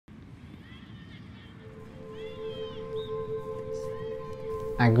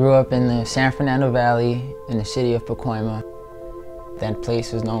I grew up in the San Fernando Valley in the city of Pacoima. That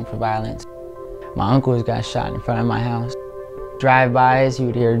place was known for violence. My uncles got shot in front of my house. Drive-bys, you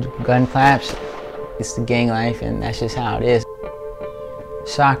would hear gun claps. It's the gang life, and that's just how it is.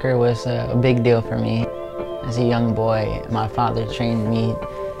 Soccer was a big deal for me. As a young boy, my father trained me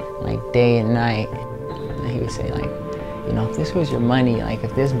like day and night. And he would say, like, you know, if this was your money, like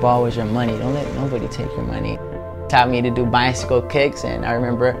if this ball was your money, don't let nobody take your money. Taught me to do bicycle kicks, and I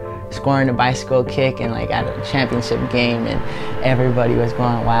remember scoring a bicycle kick and like at a championship game, and everybody was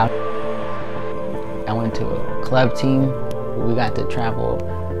going wild. I went to a club team. We got to travel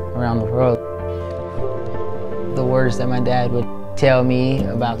around the world. The words that my dad would tell me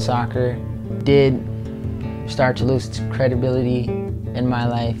about soccer did start to lose its credibility in my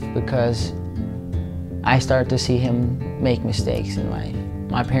life because I started to see him make mistakes in life.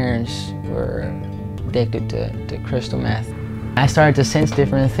 My parents were addicted to crystal meth. I started to sense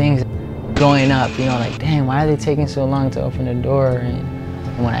different things growing up, you know, like, dang, why are they taking so long to open the door? And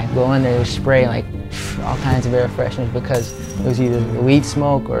when I go in there, it would spray like all kinds of air fresheners because it was either the weed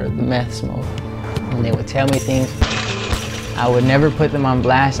smoke or the meth smoke. When they would tell me things, I would never put them on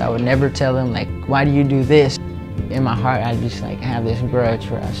blast. I would never tell them, like, why do you do this? In my heart, I'd just like have this grudge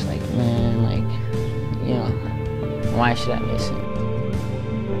for us, like, man, like, you know, why should I listen?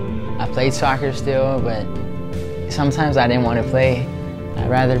 I played soccer still, but sometimes I didn't want to play.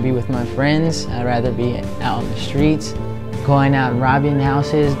 I'd rather be with my friends. I'd rather be out on the streets, going out and robbing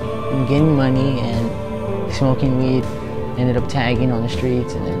houses, and getting money and smoking weed. Ended up tagging on the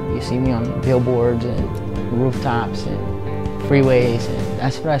streets, and then you see me on billboards and rooftops and freeways, and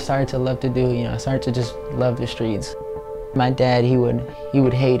that's what I started to love to do. You know, I started to just love the streets. My dad, he would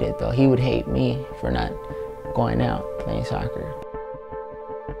hate it though. He would hate me for not going out playing soccer.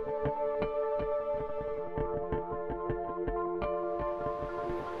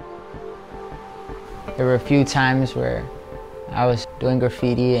 There were a few times where I was doing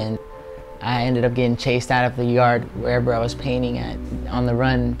graffiti and I ended up getting chased out of the yard wherever I was painting at, on the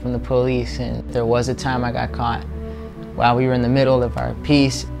run from the police. And there was a time I got caught while we were in the middle of our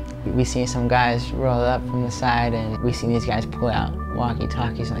piece. We seen some guys roll up from the side, and we seen these guys pull out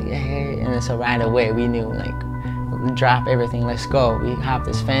walkie-talkies like, hey, and then so right away we knew, like, drop everything, let's go. We hopped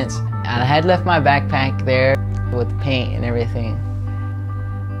this fence. I had left my backpack there with paint and everything.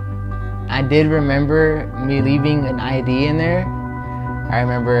 I did remember me leaving an ID in there. I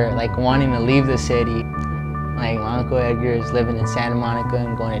remember like wanting to leave the city. Like my Uncle Edgar is living in Santa Monica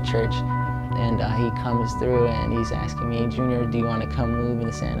and going to church, and he comes through and he's asking me, Junior, do you want to come move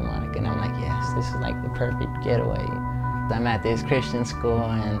into Santa Monica? And I'm like, yes, this is like the perfect getaway. I'm at this Christian school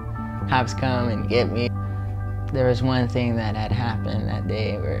and cops come and get me. There was one thing that had happened that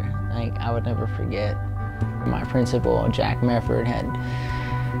day where like I would never forget. My principal, Jack Mefford, had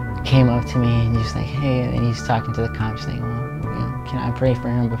came up to me and just like, hey, and he's talking to the cops like, well, you know, can I pray for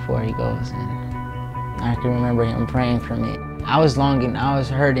him before he goes? And I can remember him praying for me. I was longing, I was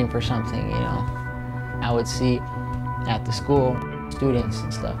hurting for something, you know. I would see at the school students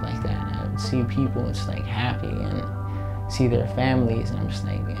and stuff like that. I would see people just like happy and see their families, and I'm just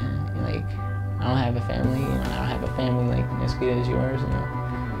like, yeah, like, I don't have a family, you know, I don't have a family like as good as yours, you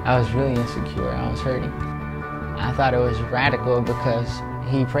know. I was really insecure, I was hurting. I thought it was radical because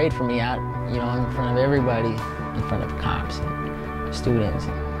he prayed for me out, you know, in front of everybody, in front of cops and students.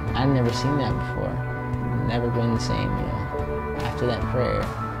 I'd never seen that before. Never been the same, you know. After that prayer,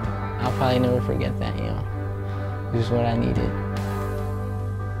 I'll probably never forget that, you know. It was what I needed.